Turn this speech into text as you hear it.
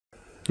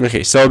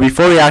Okay, so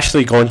before we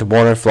actually go into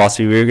modern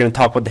philosophy, we're going to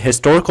talk about the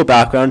historical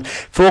background,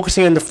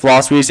 focusing on the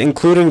philosophies,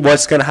 including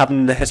what's going to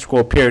happen in the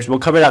historical periods. We'll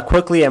cover that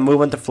quickly and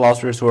move on to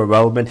philosophers who are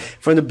relevant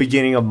from the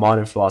beginning of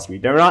modern philosophy.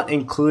 They're not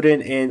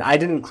included in, I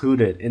didn't include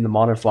it in the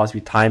modern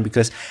philosophy time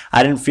because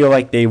I didn't feel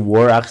like they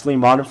were actually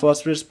modern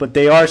philosophers, but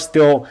they are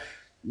still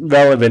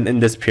relevant in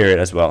this period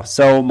as well.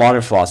 So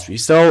modern philosophy.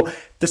 So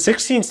the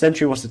 16th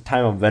century was the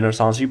time of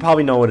Renaissance. You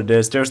probably know what it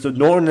is. There's the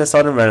Northern and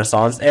Southern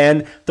Renaissance,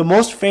 and the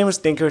most famous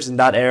thinkers in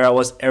that era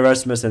was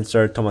Erasmus and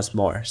Sir Thomas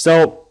More.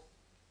 So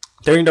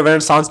during the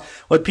Renaissance,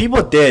 what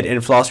people did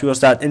in philosophy was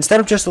that instead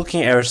of just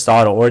looking at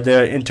Aristotle or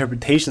the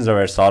interpretations of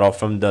Aristotle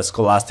from the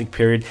scholastic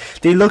period,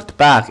 they looked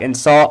back and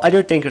saw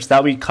other thinkers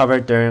that we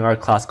covered during our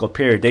classical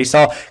period. They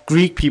saw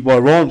Greek people,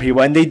 Roman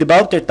people, and they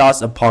developed their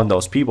thoughts upon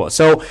those people.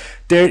 So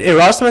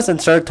Erasmus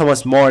and Sir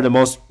Thomas More are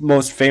the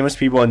most famous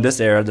people in this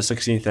era, the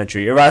 16th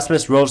century.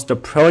 Erasmus wrote the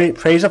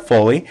Praise of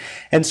Folly,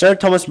 and Sir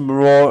Thomas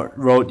More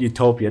wrote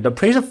Utopia. The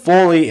Praise of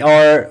Folly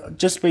are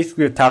just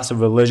basically attacks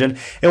of religion.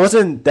 It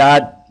wasn't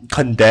that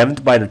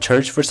condemned by the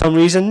church for some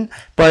reason,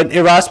 but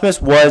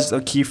Erasmus was a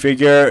key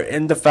figure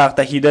in the fact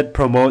that he did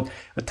promote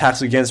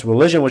attacks against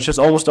religion, which is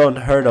almost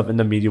unheard of in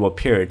the medieval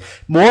period.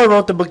 More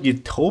wrote the book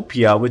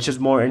Utopia, which is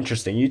more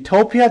interesting.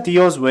 Utopia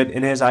deals with,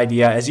 in his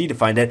idea, as he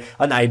defined it,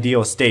 an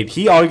ideal state.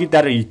 He argued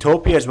that a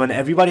utopia is when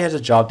everybody has a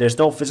job, there's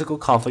no physical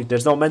conflict,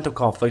 there's no mental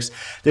conflicts,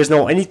 there's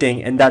no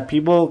anything, and that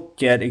people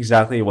get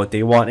exactly what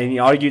they want. And he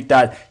argued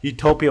that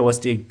utopia was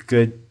the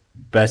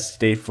best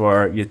state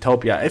for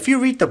utopia. If you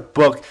read the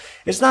book,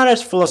 it's not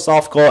as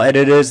philosophical and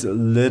it is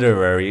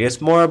literary.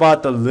 It's more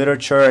about the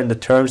literature and the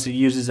terms he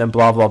uses and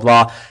blah blah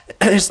blah.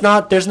 There's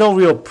no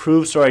real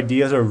proofs or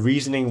ideas or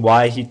reasoning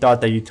why he thought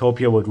that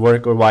utopia would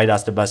work or why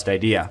that's the best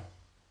idea.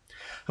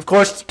 Of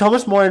course,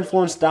 Thomas More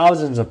influenced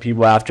thousands of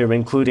people after him,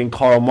 including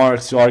Karl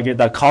Marx, who argued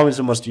that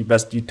communism was the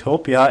best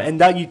utopia,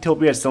 and that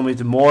utopia is similar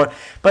to More.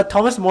 But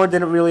Thomas More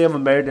didn't really have a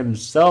merit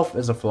himself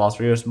as a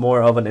philosopher. He was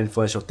more of an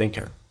influential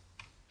thinker.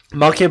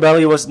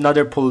 Machiavelli was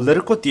another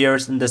political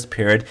theorist in this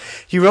period.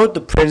 He wrote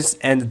The Prince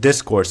and the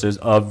Discourses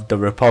of the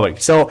Republic.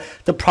 So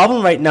the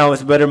problem right now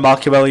is whether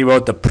Machiavelli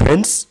wrote The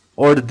Prince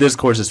or the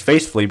Discourses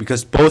faithfully,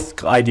 because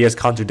both ideas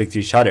contradict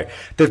each other.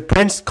 The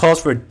Prince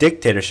calls for a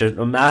dictatorship,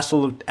 an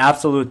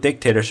absolute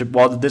dictatorship,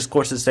 while the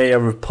Discourses say a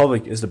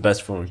republic is the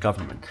best form of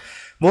government.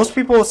 Most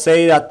people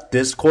say that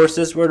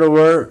Discourses were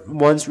the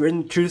ones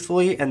written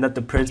truthfully and that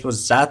The Prince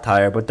was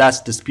satire, but that's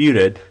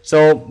disputed.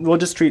 So we'll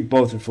just treat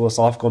both with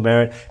philosophical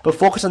merit, but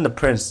focus on The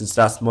Prince since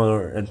that's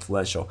more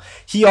influential.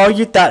 He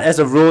argued that as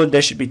a rule,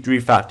 there should be three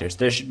factors.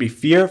 There should be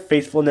fear,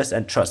 faithfulness,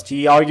 and trust.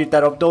 He argued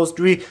that of those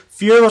three,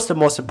 fear was the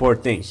most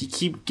important thing. He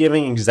keep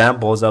giving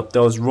examples of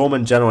those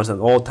Roman generals and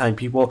old-time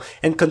people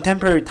in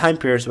contemporary time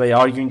periods by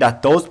arguing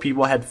that those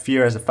people had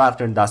fear as a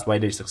factor and that's why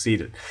they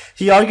succeeded.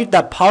 He argued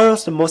that power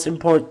was the most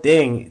important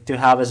thing to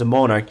have as a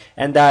monarch,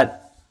 and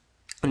that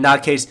in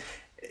that case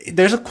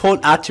there's a quote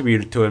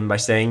attributed to him by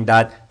saying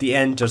that the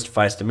end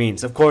justifies the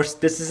means. Of course,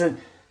 this isn't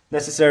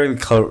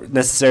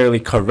necessarily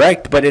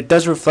correct, but it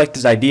does reflect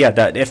this idea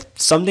that if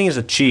something is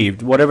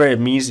achieved, whatever it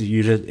means to you,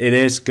 it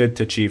is good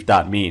to achieve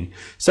that mean.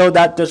 So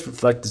that does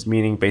reflect this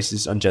meaning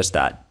basis on just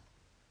that.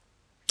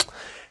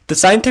 The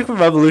scientific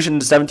revolution in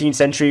the 17th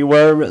century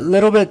were a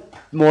little bit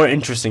more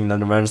interesting than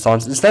the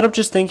Renaissance. Instead of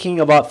just thinking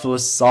about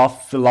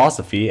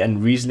philosophy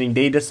and reasoning,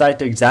 they decided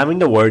to examine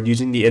the world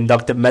using the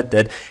inductive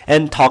method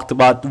and talked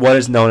about what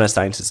is known as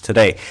sciences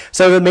today.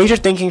 So the major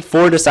thinking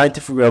for the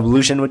scientific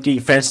revolution would be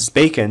Francis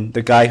Bacon,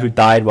 the guy who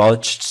died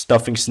while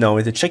stuffing snow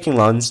into chicken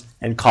lungs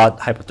and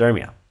caught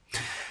hypothermia.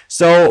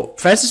 So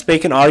Francis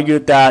Bacon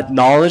argued that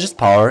knowledge is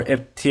power.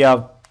 If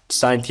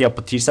Scientia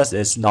Potestas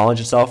is knowledge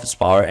itself is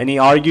power, and he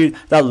argued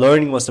that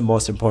learning was the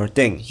most important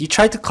thing. He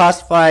tried to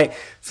classify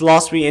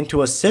philosophy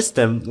into a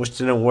system which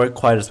didn't work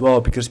quite as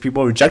well because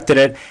people rejected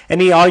it, and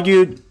he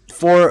argued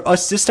for a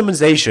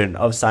systemization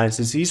of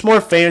sciences. He's more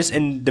famous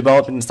in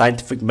developing the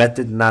scientific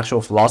method than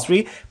actual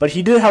philosophy, but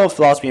he did have a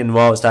philosophy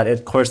involved that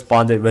it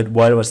corresponded with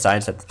what was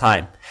science at the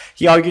time.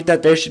 He argued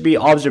that there should be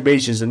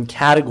observations and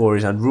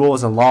categories and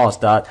rules and laws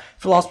that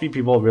philosophy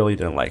people really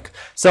didn't like.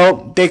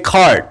 So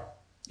Descartes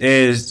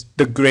is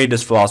the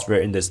greatest philosopher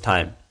in this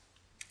time.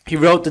 He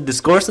wrote The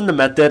Discourse on the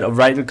Method of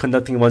Rightly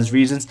Conducting One's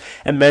Reasons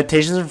and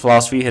Meditations in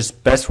Philosophy, his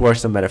best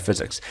works on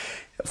metaphysics.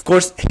 Of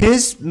course,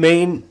 his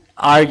main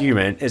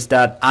argument is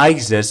that I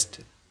exist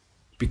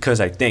because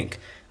I think.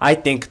 I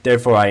think,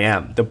 therefore I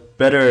am. The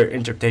better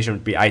interpretation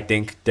would be I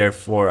think,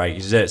 therefore I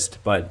exist,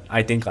 but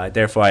I think,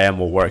 therefore I am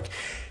will work.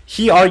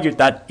 He argued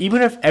that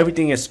even if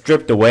everything is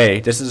stripped away,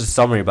 this is a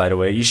summary by the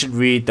way, you should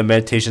read the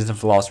Meditations in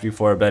Philosophy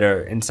for a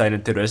better insight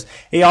into this.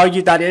 He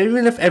argued that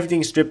even if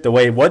everything is stripped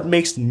away, what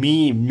makes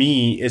me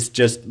me is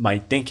just my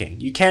thinking.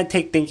 You can't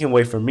take thinking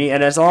away from me,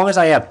 and as long as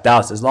I have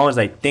doubts, as long as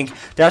I think,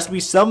 there has to be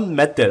some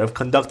method of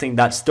conducting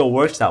that still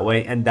works that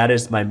way, and that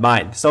is my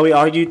mind. So he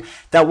argued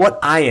that what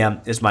I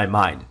am is my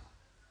mind.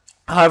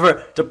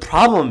 However, the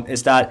problem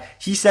is that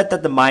he said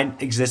that the mind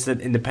existed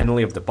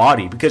independently of the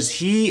body because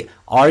he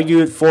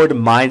argued for the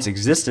mind's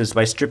existence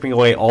by stripping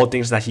away all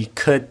things that he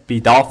could be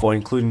doubtful,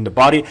 including the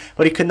body,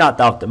 but he could not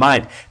doubt the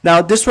mind.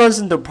 Now, this runs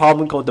into a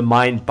problem called the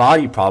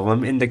mind-body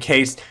problem in the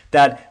case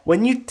that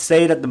when you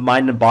say that the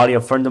mind and body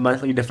are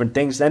fundamentally different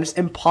things, then it's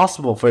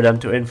impossible for them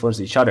to influence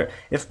each other.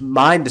 If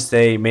mind is,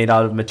 say, made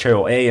out of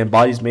material A and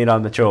body is made out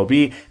of material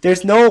B,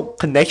 there's no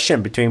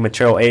connection between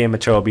material A and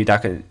material B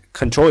that can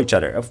control each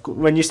other.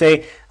 When you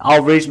say,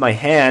 I'll raise my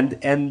hand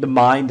and the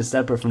mind is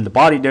separate from the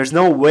body, there's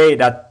no way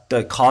that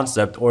the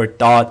concept or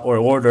thought or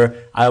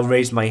order, I'll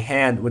raise my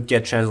hand, would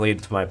get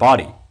translated to my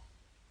body.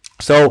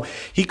 So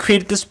he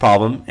created this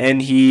problem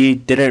and he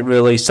didn't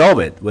really solve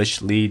it,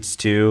 which leads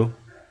to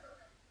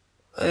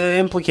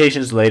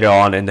implications later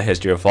on in the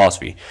history of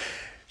philosophy.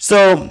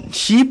 So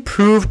he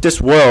proved this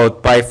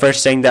world by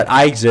first saying that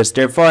I exist,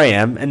 therefore I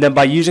am, and then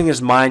by using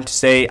his mind to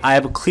say I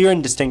have a clear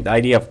and distinct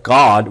idea of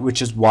God, which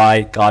is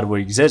why God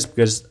would exist,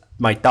 because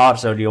my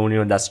thoughts are the only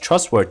one that's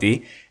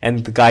trustworthy,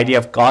 and the idea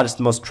of God is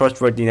the most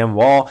trustworthy of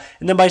all,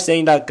 and then by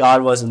saying that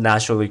God was a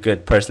naturally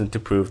good person to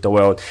prove the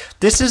world.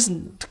 This is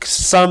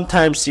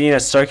sometimes seen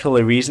as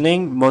circular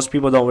reasoning. Most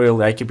people don't really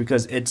like it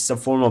because it's a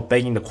form of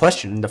begging the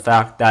question, the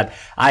fact that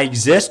I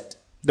exist,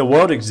 the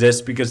world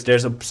exists because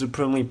there's a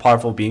supremely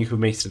powerful being who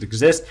makes it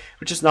exist,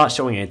 which is not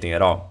showing anything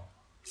at all.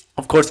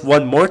 Of course,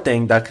 one more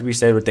thing that could be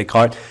said with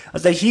Descartes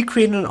is that he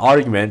created an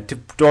argument to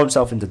throw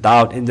himself into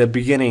doubt in the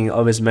beginning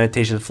of his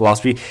meditation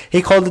philosophy.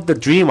 He called it the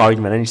dream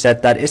argument, and he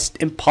said that it's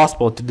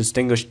impossible to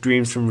distinguish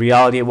dreams from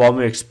reality while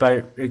we're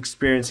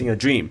experiencing a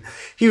dream.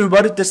 He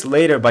rebutted this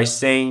later by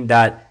saying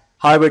that,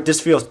 however,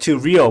 this feels too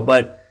real,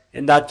 but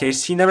in that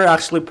case, he never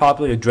actually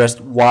properly addressed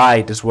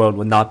why this world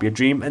would not be a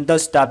dream, and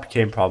thus that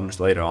became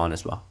problems later on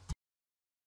as well.